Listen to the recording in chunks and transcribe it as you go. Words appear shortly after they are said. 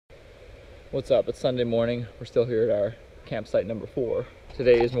What's up? It's Sunday morning. We're still here at our campsite number 4.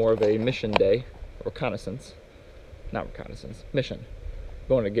 Today is more of a mission day, reconnaissance. Not reconnaissance, mission.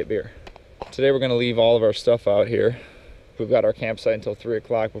 Going to get beer. Today we're gonna leave all of our stuff out here. We've got our campsite until 3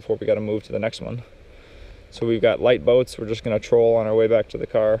 o'clock before we gotta move to the next one. So we've got light boats. We're just gonna troll on our way back to the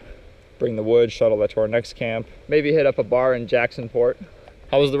car, bring the wood, shuttle that to our next camp, maybe hit up a bar in Jacksonport.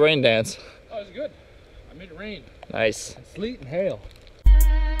 How was the rain dance? Oh, it was good. I made it rain. Nice. And sleet and hail.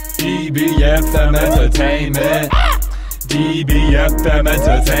 DBFM Entertainment. DBFM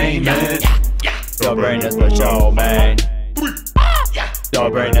Entertainment. Your brain is for show, man.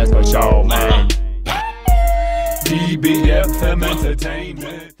 Your brain is for show, man. DBFM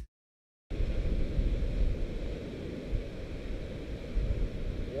Entertainment.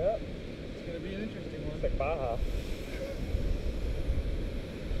 Yep. It's gonna be an interesting one. It's like Baja.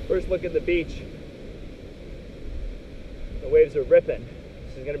 First look at the beach. The waves are ripping.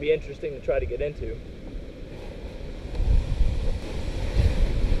 This is going to be interesting to try to get into.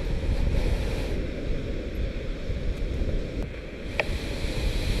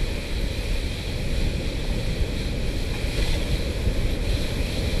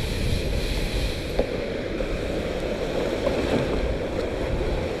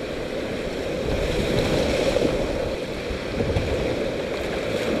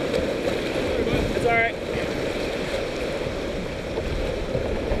 It's all right.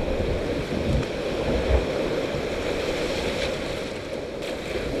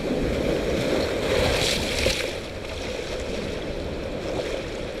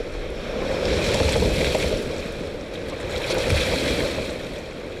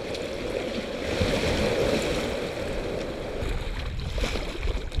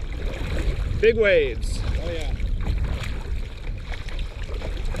 Big waves. Oh yeah.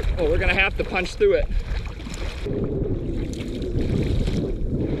 Oh, we're gonna have to punch through it.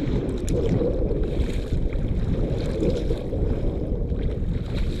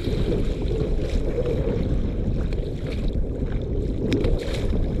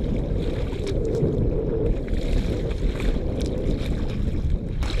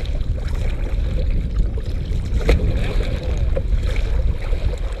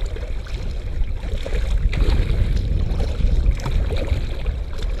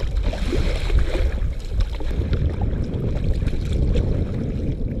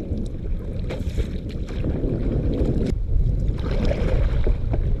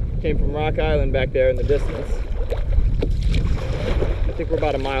 Came from Rock Island back there in the distance. I think we're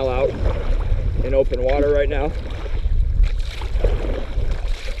about a mile out in open water right now.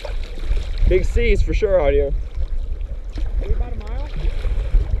 Big seas for sure out here. Maybe about a mile?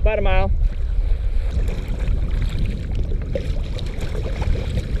 About a mile.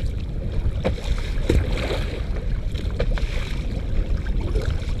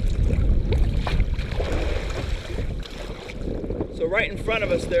 So right in front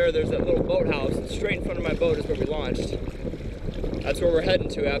of us there's that little boathouse. And straight in front of my boat is where we launched. That's where we're heading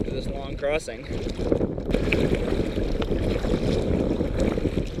to after this long crossing.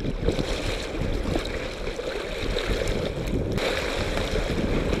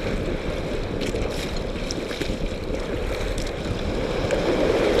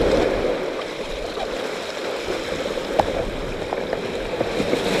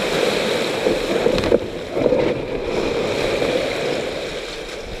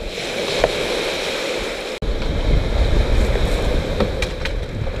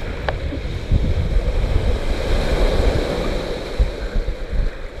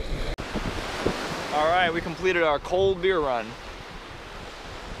 Alright, we completed our cold beer run.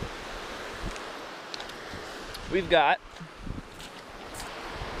 I've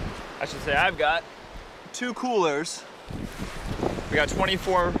got 2 coolers. We got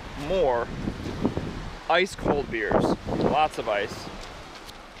 24 more ice cold beers. Lots of ice.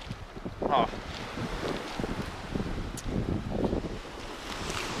 Huh.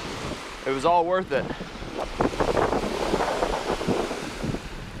 It was all worth it.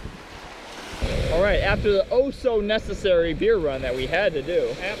 All right, after the oh so necessary beer run that we had to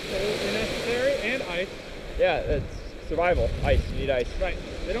do. Absolutely necessary, and ice. Yeah, it's survival. Ice, you need ice. Right.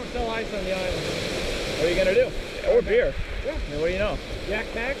 They don't sell ice on the island. What are you gonna do? Or beer. Yeah. I mean, what do you know? Jack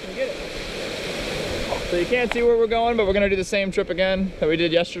packs and get it. So you can't see where we're going, but we're gonna do the same trip again that we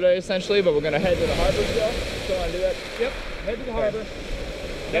did yesterday, essentially, but we're gonna head to the harbor still. Still wanna do that? Yep. Head to the harbor.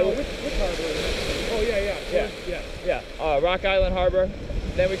 Now, Which harbor is it? Oh yeah. Yeah. Rock Island Harbor.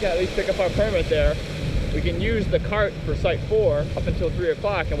 Then we can at least pick up our permit there. We can use the cart for Site 4 up until 3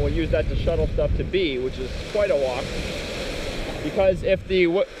 o'clock, and we'll use that to shuttle stuff to B, which is quite a walk. Because if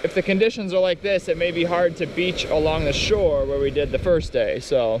the conditions are like this, it may be hard to beach along the shore where we did the first day.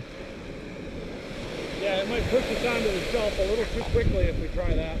 So it might push us onto the shelf a little too quickly if we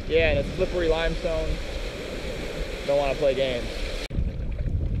try that. Yeah, and it's slippery limestone. Don't want to play games.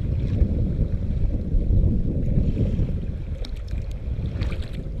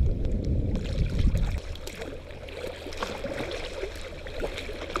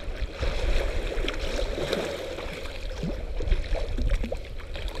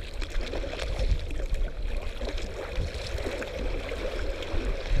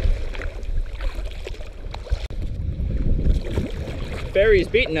 Ferry's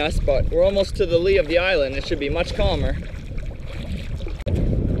beating us, but we're almost to the lee of the island. It should be much calmer.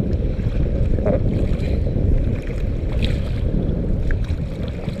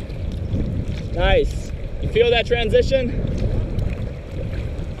 Nice. You feel that transition?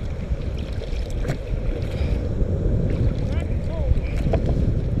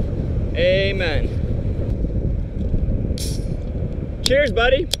 Amen. Cheers,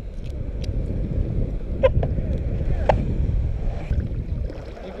 buddy.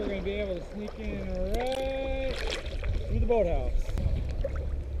 Be able to sneak in right through the boathouse.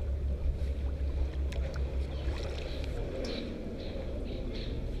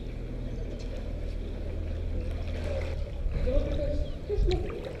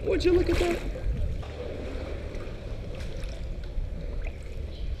 Would you look at that?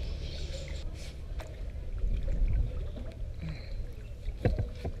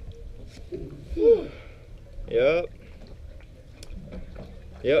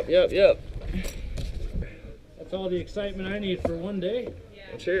 Yep. Yep. That's all the excitement I need for one day.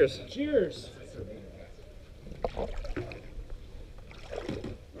 Well, cheers. Cheers.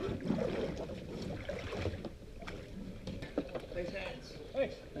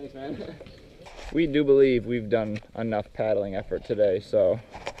 Thanks, man. We do believe we've done enough paddling effort today, so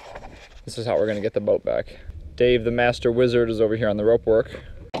this is how we're gonna get the boat back. Dave, the master wizard, is over here on the rope work.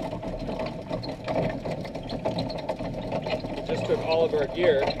 Just took all of our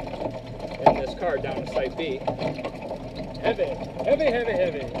gear in this car down to Site B. Heavy.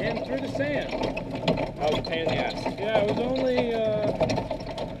 And through the sand. That was a pain in the ass. Yeah, it was only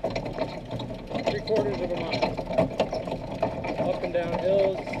 3/4 of a mile. Up and down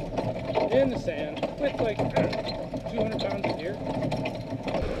hills, in the sand, with like 200 pounds of gear.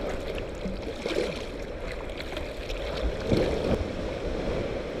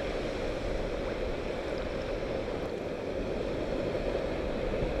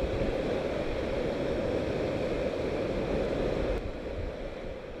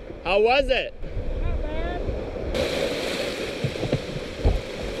 How was it? Not bad.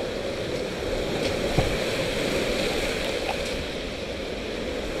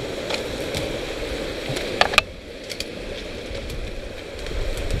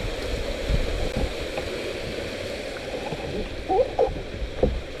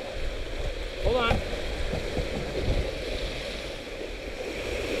 Hold on.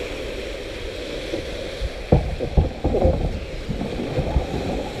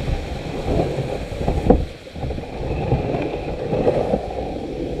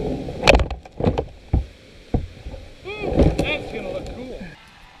 That's gonna look cool.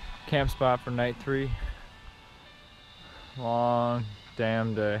 Camp spot for night 3. Long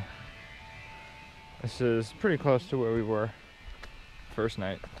damn day. This is pretty close to where we were first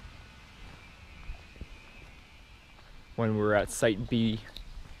night, when we were at Site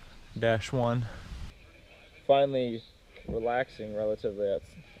B-1. Finally relaxing relatively at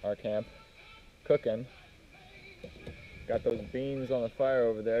our camp, cooking. Got those beans on the fire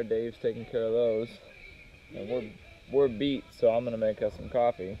over there. Dave's taking care of those. And we're beat, so I'm gonna make us some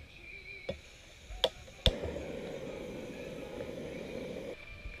coffee.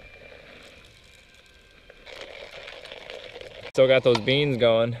 Still got those beans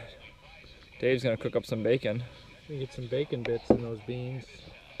going. Dave's gonna cook up some bacon. We get some bacon bits in those beans.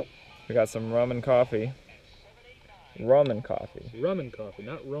 We got some rum and coffee. Rum and coffee. Rum and coffee,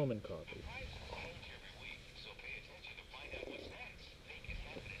 not Roman coffee.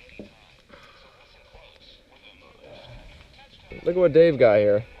 Look at what Dave got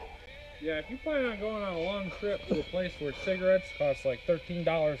here. Yeah, if you plan on going on a long trip to a place where cigarettes cost like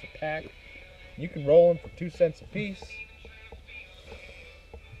 $13 a pack, you can roll them for 2 cents a piece.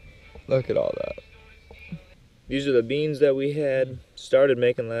 Look at all that. These are the beans that we had started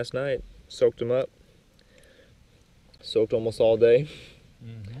making last night. Soaked them up. Soaked almost all day.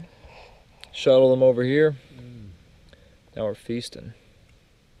 Shuttle them over here. Now we're feasting.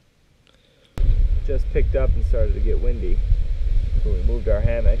 Just picked up and started to get windy, so we moved our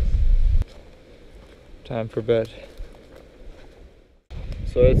hammocks. Time for bed.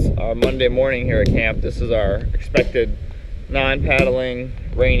 So it's our Monday morning here at camp. This is our expected non-paddling,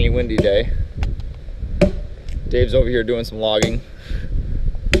 rainy, windy day. Dave's over here doing some logging.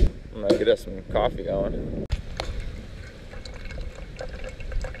 I'm gonna get us some coffee going.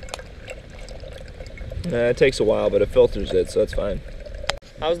 It takes a while, but it filters it, so it's fine.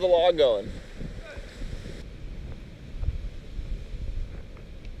 How's the log going?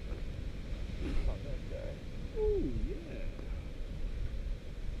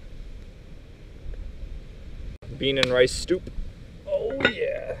 Bean and rice stew. Oh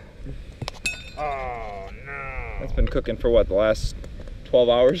yeah. Oh no. That's been cooking for what, the last 12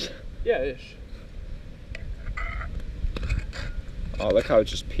 hours? Yeah, ish. Oh, look how it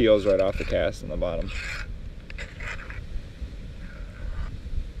just peels right off the cast in the bottom.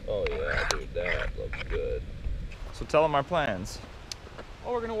 Oh yeah, dude, that looks good. So tell them our plans.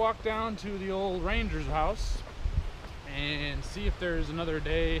 Well, we're gonna walk down to the old Ranger's house and see if there's another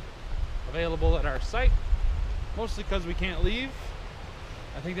day available at our site. Mostly because we can't leave.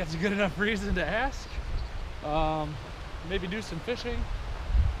 I think that's a good enough reason to ask. Maybe do some fishing.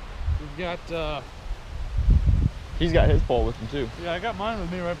 We've got He's got his pole with him too. yeah, I got mine with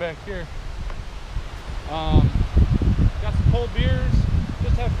me right back here. Got some cold beers.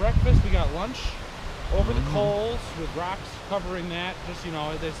 Just had breakfast. We got lunch over the coals with rocks covering that. Just, you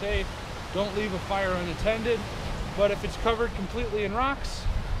know, they say don't leave a fire unattended, but if it's covered completely in rocks,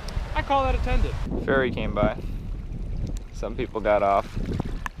 I call that attended. Ferry came by. Some people got off.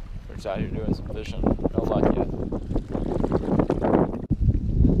 We're just out here doing some fishing. No luck yet.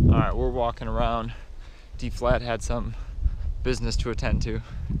 Alright, we're walking around. D Flat had some business to attend to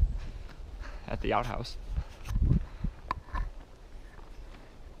at the outhouse.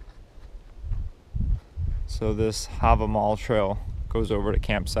 So this Havamal Trail goes over to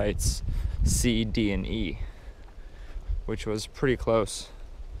campsites C, D, and E, which was pretty close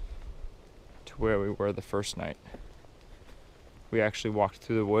to where we were the first night. We actually walked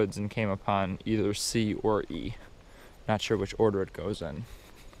through the woods and came upon either C or E. Not sure which order it goes in.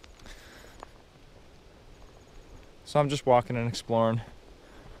 So I'm just walking and exploring.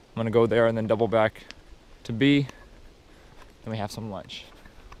 I'm gonna go there and then double back to B. Then we have some lunch,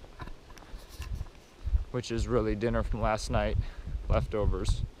 which is really dinner from last night,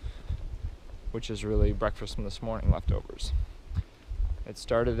 leftovers, which is really breakfast from this morning, leftovers. It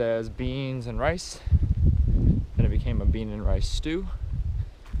started as beans and rice, then it became a bean and rice stew,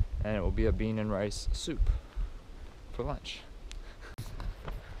 and it will be a bean and rice soup for lunch.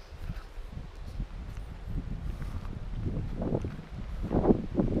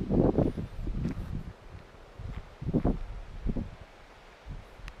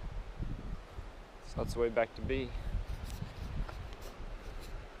 So that's the way back to B.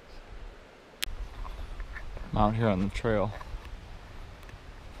 I'm out here on the trail,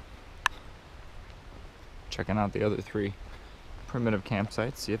 checking out the other 3 primitive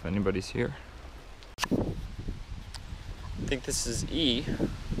campsites, see if anybody's here. I think this is E,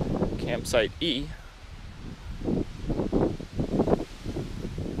 campsite E.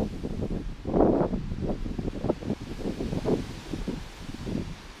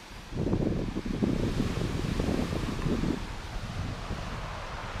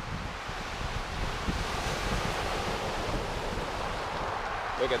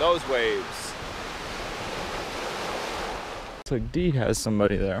 Look at those waves. Looks like D has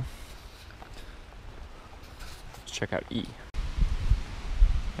somebody there. Let's check out E.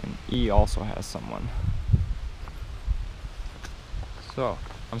 And E also has someone. So,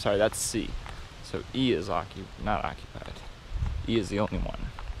 I'm sorry, that's C. So E is not occupied. E is the only one.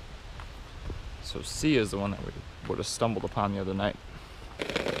 So C is the one that we would have stumbled upon the other night.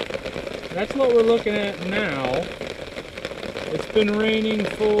 That's what we're looking at now. It's been raining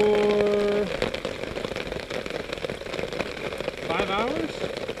for 5 hours.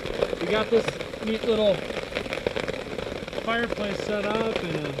 We got this neat little fireplace set up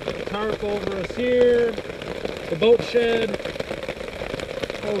and a tarp over us here. The boat shed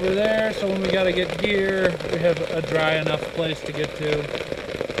over there, so when we gotta get gear, we have a dry enough place to get to.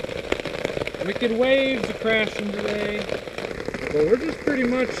 Wicked waves are crashing today. But we're just pretty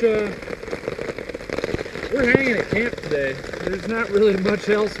much we're hanging at camp today. There's not really much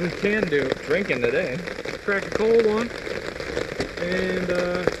else we can do. Drinking today. Crack a cold one and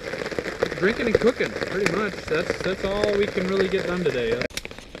drinking and cooking, pretty much. That's all we can really get done today.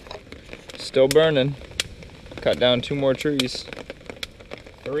 Still burning. Cut down 2 more trees.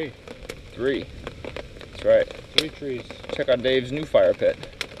 3 That's right. 3 trees. Check out Dave's new fire pit,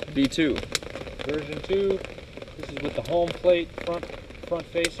 B2. Version 2. This is with the home plate front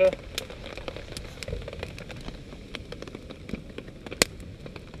facer.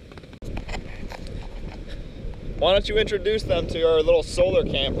 Why don't you introduce them to our little solar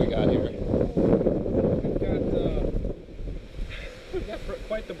camp we got here? We've got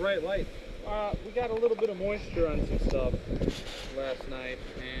quite the bright light. We got a little bit of moisture on some stuff last night,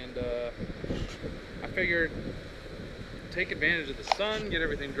 and I figured take advantage of the sun, get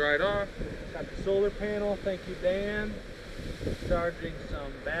everything dried off. Got the solar panel, thank you Dan. Charging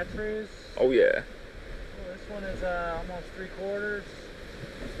some batteries. Oh yeah. Well, this one is almost 3/4.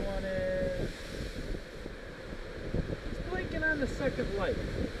 This one is, it's blinking on the second light.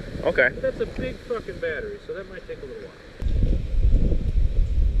 Okay. But that's a big fucking battery, so that might take a little while.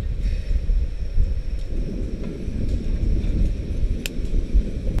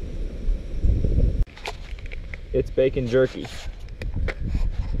 It's bacon jerky.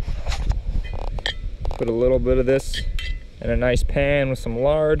 Put a little bit of this in a nice pan with some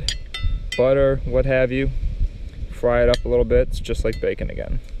lard, butter, what have you. Fry it up a little bit. It's just like bacon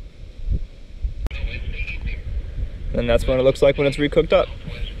again. And that's what it looks like when it's recooked up.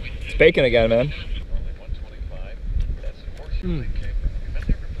 It's bacon again, man.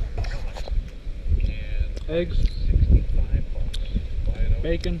 Eggs,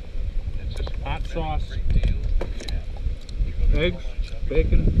 bacon, hot sauce. Eggs,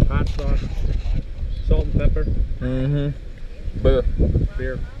 bacon, hot sauce, salt and pepper. Mm-hmm. Beer.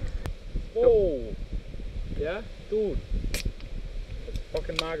 Beer. Whoa! Yeah? Dude. It's a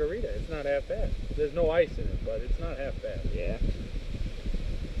fucking margarita. It's not half bad. There's no ice in it, but it's not half bad. Yeah.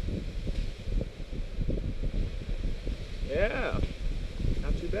 Yeah.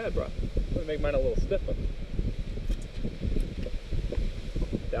 Not too bad, bro. I'm gonna make mine a little stiffer.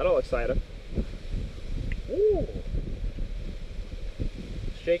 That'll excite him. Ooh.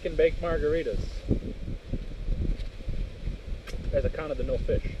 Shake and bake margaritas. As accounted the no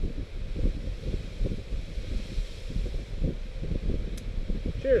fish.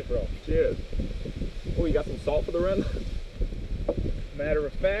 Cheers, bro. Cheers. Oh, you got some salt for the rim? Matter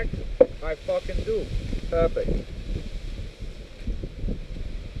of fact, I fucking do. Perfect.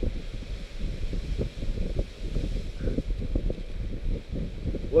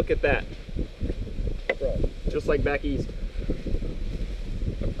 Look at that. Bro. Just like back east.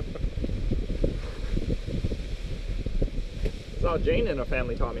 That's how Jane and her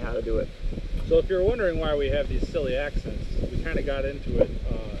family taught me how to do it. So if you're wondering why we have these silly accents, we kind of got into it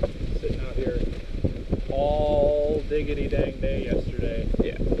sitting out here all diggity dang day yesterday.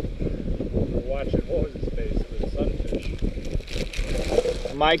 Yeah. We're watching, what was his face, the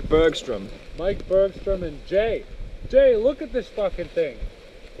sunfish. Mike Bergstrom. Mike Bergstrom and Jay. Jay, look at this fucking thing.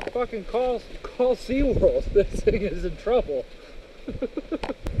 Fucking call SeaWorld. This thing is in trouble.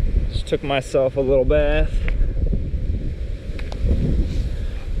 Just took myself a little bath.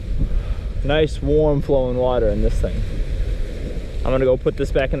 Nice warm flowing water in this thing. I'm gonna go put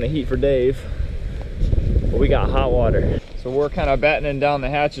this back in the heat for Dave. But we got hot water. So we're kind of battening down the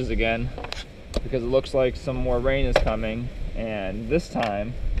hatches again because it looks like some more rain is coming, and this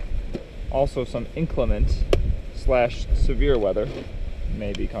time also some inclement / severe weather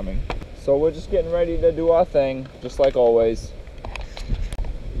may be coming. So we're just getting ready to do our thing, just like always.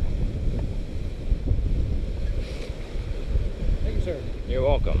 Thank you, sir. You're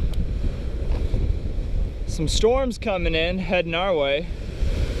welcome. Some storms coming in, heading our way.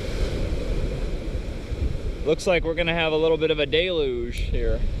 Looks like we're gonna have a little bit of a deluge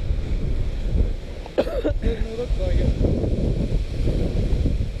here. It looks like it.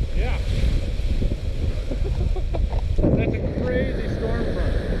 Yeah. That's a crazy storm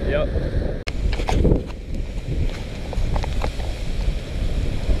front. Yep.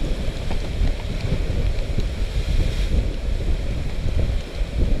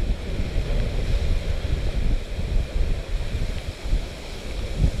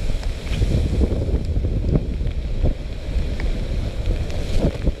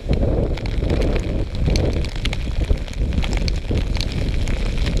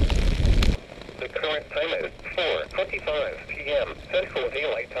 Central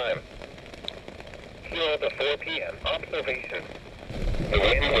Daylight Time. 0 to 4 p.m. Observation. The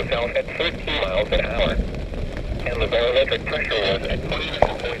wind was out at 13 miles an hour, and the barometric pressure was at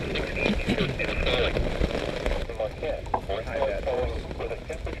 29.68 inches and falling. The Marquette was falling with a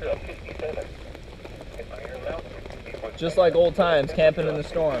temperature of 57. In Iron Mountain, it was Just like old times, camping in the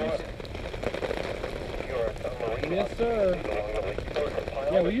storms. Your submarine Yes, sir. along the lake coast of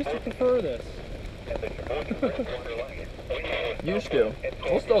Pile Yeah, we used to prefer this. and the Djibouti freshwater line. Used to.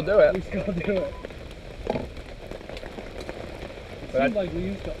 We'll still do it. We still do it. It seemed like we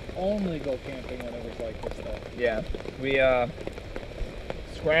used to only go camping when it was like this stuff. Yeah. We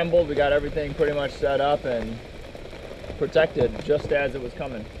scrambled, we got everything pretty much set up and protected just as it was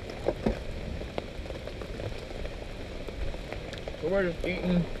coming. So we're just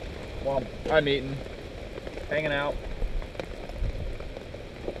eating, well, I'm eating, hanging out.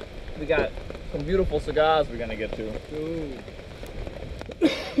 We got some beautiful cigars we're gonna get to.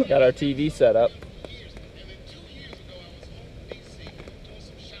 Got our TV set up.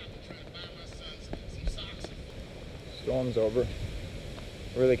 Storm's over.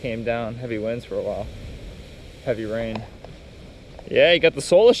 Really came down. Heavy winds for a while. Heavy rain. Yeah, you got the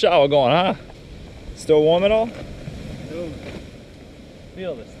solar shower going, huh? Still warm at all? Dude,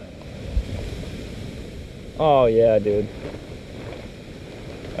 feel this thing. Oh yeah, dude.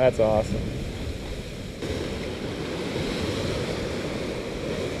 That's awesome.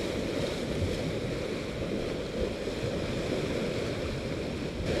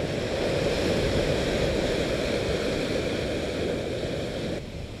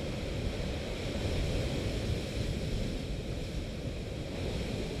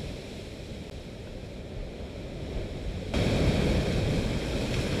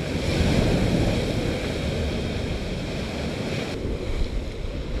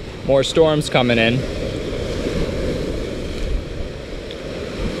 More storms coming in. It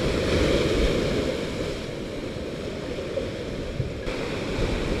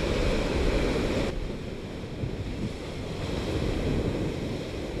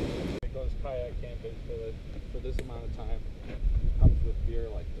goes kayak camping for this amount of time. Comes with beer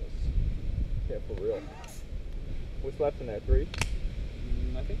like this. Yeah, for real. What's left in there? 3?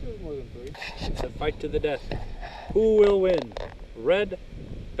 I think there was more than 3. It's a fight to the death. Who will win? Red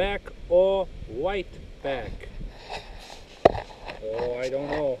back or white back? Oh, I don't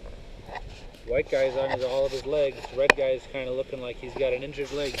know. White guy's on all of his legs. Red guy's kind of looking like he's got an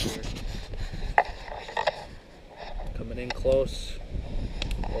injured leg here. Coming in close.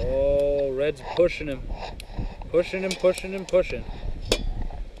 Oh, Red's pushing him. Pushing him, pushing him, pushing.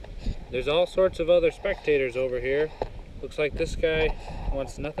 There's all sorts of other spectators over here. Looks like this guy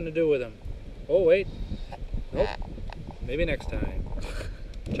wants nothing to do with him. Oh, wait. Nope. Maybe next time.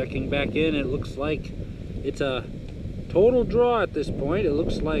 Checking back in, it looks like it's a total draw at this point. It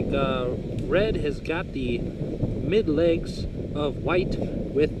looks like Red has got the mid legs of White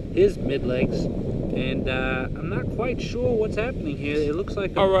with his mid legs. And I'm not quite sure what's happening here. It looks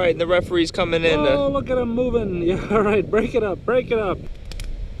like... All right, the referee's coming in Oh, to look at him moving. Yeah, all right, break it up, break it up.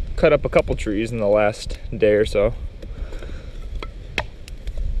 cut up a couple trees in the last day or so.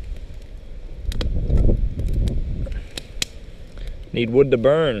 Need wood to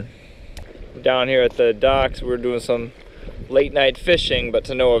burn. Down here at the docks, we're doing some late night fishing, but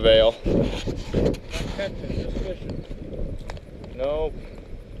to no avail. Not catching, just fishing. Nope.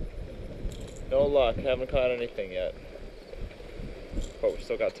 No luck. Haven't caught anything yet. But we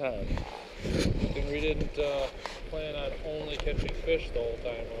still got time. We didn't plan on only catching fish the whole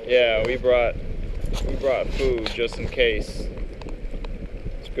time. Yeah, we brought food just in case.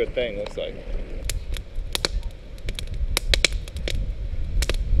 It's a good thing, looks like.